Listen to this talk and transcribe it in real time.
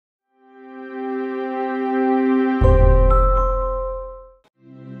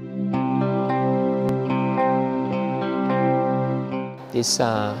This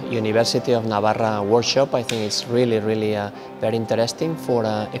University of Navarra workshop, I think it's really very interesting for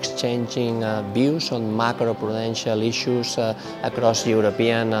exchanging views on macroprudential issues across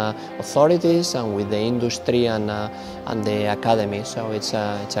European authorities and with the industry and the academy. So it's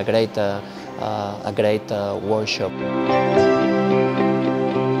a great workshop.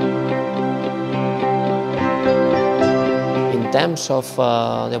 In terms of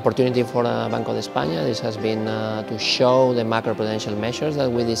the opportunity for Banco de España, this has been to show the macroprudential measures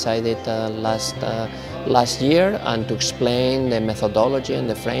that we decided last year and to explain the methodology and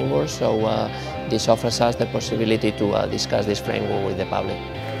the framework. So this offers us the possibility to discuss this framework with the public.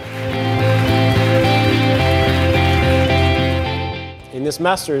 In this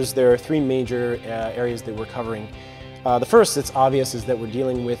Masters, there are three major areas that we're covering. The first, it's obvious, is that we're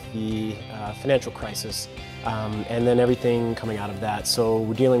dealing with the financial crisis and then everything coming out of that. So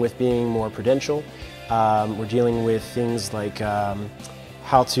we're dealing with being more prudential. We're dealing with things like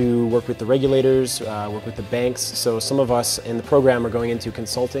how to work with the regulators, work with the banks. So some of us in the program are going into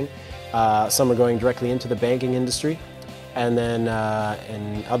consulting. Some are going directly into the banking industry. And then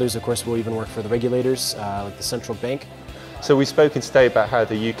and others, of course, will even work for the regulators, like the central bank. So we've spoken today about how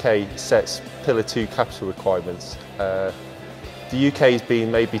the UK sets Pillar 2 capital requirements. The UK has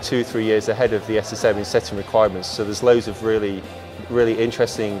been maybe 2 or 3 years ahead of the SSM in setting requirements, so there's loads of really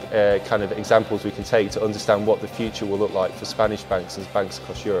interesting kind of examples we can take to understand what the future will look like for Spanish banks and banks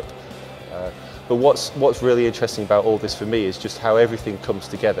across Europe. But what's really interesting about all this for me is just how everything comes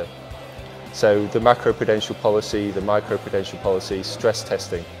together. So the macroprudential policy, the microprudential policy, stress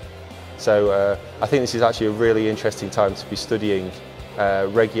testing. So I think this is actually a really interesting time to be studying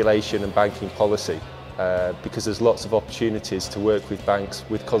regulation and banking policy because there's lots of opportunities to work with banks,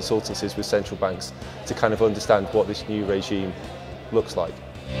 with consultancies, with central banks to kind of understand what this new regime looks like.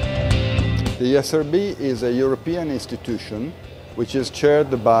 The ESRB is a European institution which is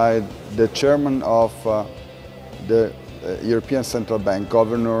chaired by the chairman of the European Central Bank,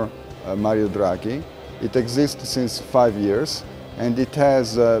 Governor Mario Draghi. It exists since 5 years. And it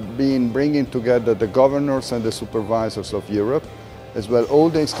has been bringing together the governors and the supervisors of Europe, as well all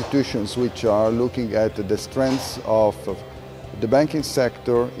the institutions which are looking at the strengths of the banking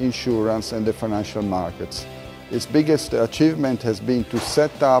sector, insurance and the financial markets. Its biggest achievement has been to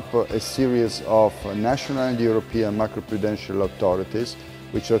set up a series of national and European macroprudential authorities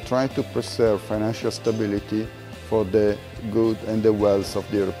which are trying to preserve financial stability for the good and the wealth of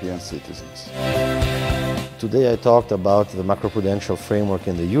the European citizens. Today I talked about the macroprudential framework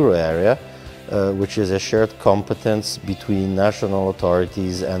in the euro area, which is a shared competence between national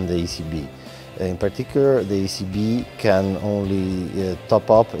authorities and the ECB. In particular, the ECB can only top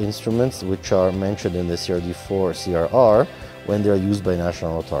up instruments which are mentioned in the CRD4 CRR when they are used by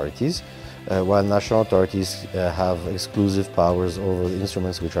national authorities, while national authorities have exclusive powers over the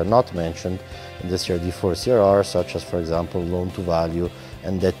instruments which are not mentioned in the CRD4 CRR, such as, for example, loan-to-value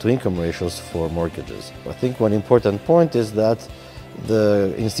and debt-to-income ratios for mortgages. I think one important point is that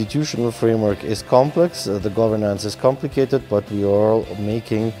the institutional framework is complex, the governance is complicated, but we are all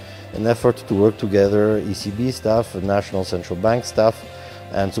making an effort to work together, ECB staff, national central bank staff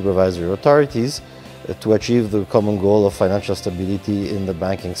and supervisory authorities to achieve the common goal of financial stability in the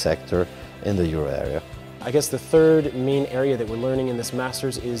banking sector in the euro area. I guess the third main area that we're learning in this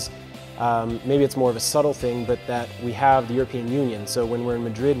Masters is maybe it's more of a subtle thing, but that we have the European Union. So when we're in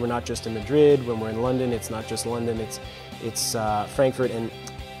Madrid, we're not just in Madrid. When we're in London, it's not just London, it's Frankfurt, and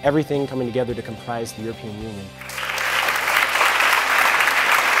everything coming together to comprise the European Union.